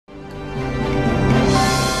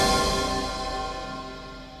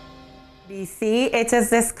NDC, it is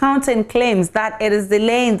discounting claims that it is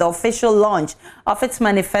delaying the official launch of its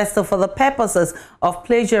manifesto for the purposes of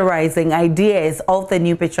plagiarizing ideas of the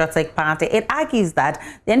New Patriotic Party. It argues that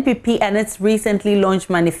the NPP and its recently launched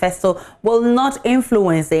manifesto will not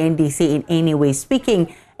influence the NDC in any way.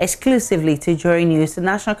 Speaking exclusively to Joy News, the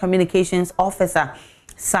National Communications Officer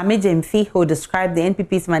Sammy Gyamfi, who described the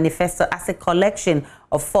NPP's manifesto as a collection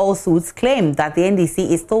of falsehoods, claimed that the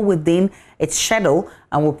NDC is still within its schedule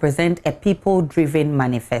and will present a people-driven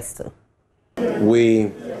manifesto.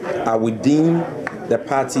 We are within the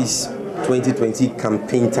party's 2020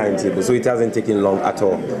 campaign timetable, so it hasn't taken long at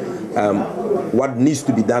all. What needs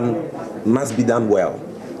to be done must be done well.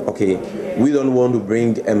 Okay, we don't want to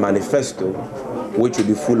bring a manifesto which will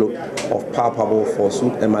be full of palpable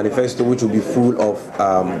falsehood, a manifesto which will be full of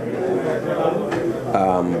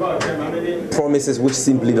promises which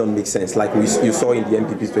simply don't make sense, like you saw in the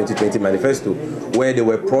NPP's 2020 manifesto, where they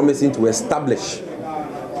were promising to establish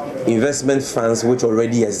investment funds which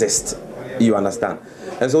already exist, you understand.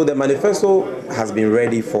 And so the manifesto has been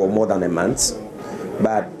ready for more than a month,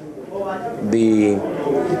 but the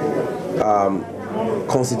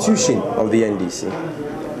constitution of the NDC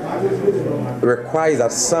requires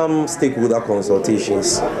that some stakeholder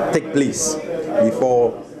consultations take place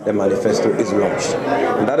before the manifesto is launched.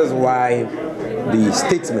 And that is why the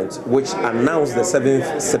statement which announced the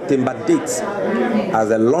 7th September date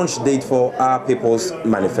as a launch date for our People's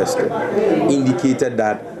Manifesto indicated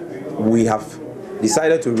that we have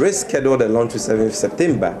decided to reschedule the launch to 7th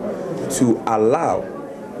September to allow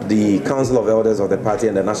the Council of Elders of the party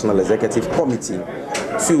and the National Executive Committee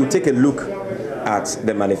to take a look at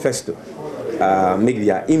the manifesto, make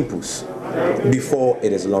their inputs before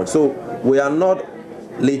it is launched. So we are not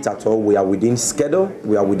late at all. We are within schedule,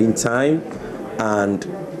 we are within time, and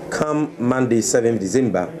come Monday 7th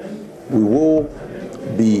December, we will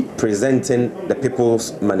be presenting the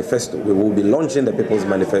People's Manifesto. We will be launching the People's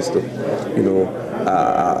Manifesto, you know,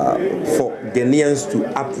 for Ghanaians to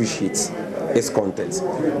appreciate its contents.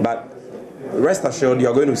 But rest assured, you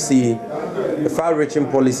are going to see the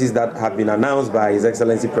far-reaching policies that have been announced by His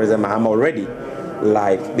Excellency President Mahama already,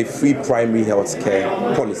 like the free primary health care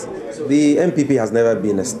policy. The NPP has never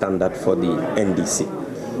been a standard for the NDC,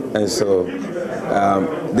 and so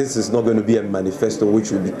this is not going to be a manifesto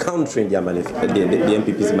which will be countering the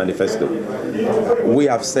NPP's manifesto. We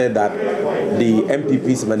have said that the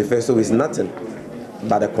NPP's manifesto is nothing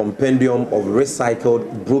but a compendium of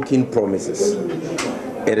recycled, broken promises.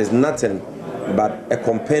 It is nothing but a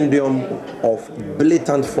compendium of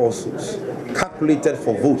blatant falsehoods, calculated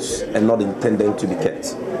for votes and not intended to be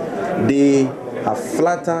kept. They have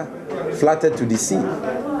flattered to deceive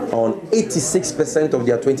on 86% of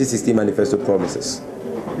their 2016 manifesto promises.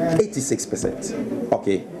 86%.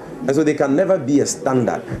 Okay. And so they can never be a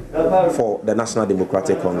standard for the National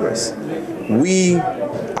Democratic Congress. We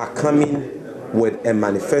are coming with a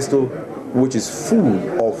manifesto which is full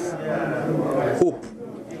of hope,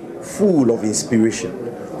 full of inspiration,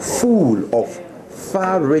 full of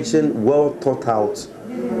far-reaching, well-thought-out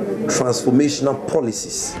transformational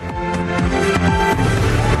policies.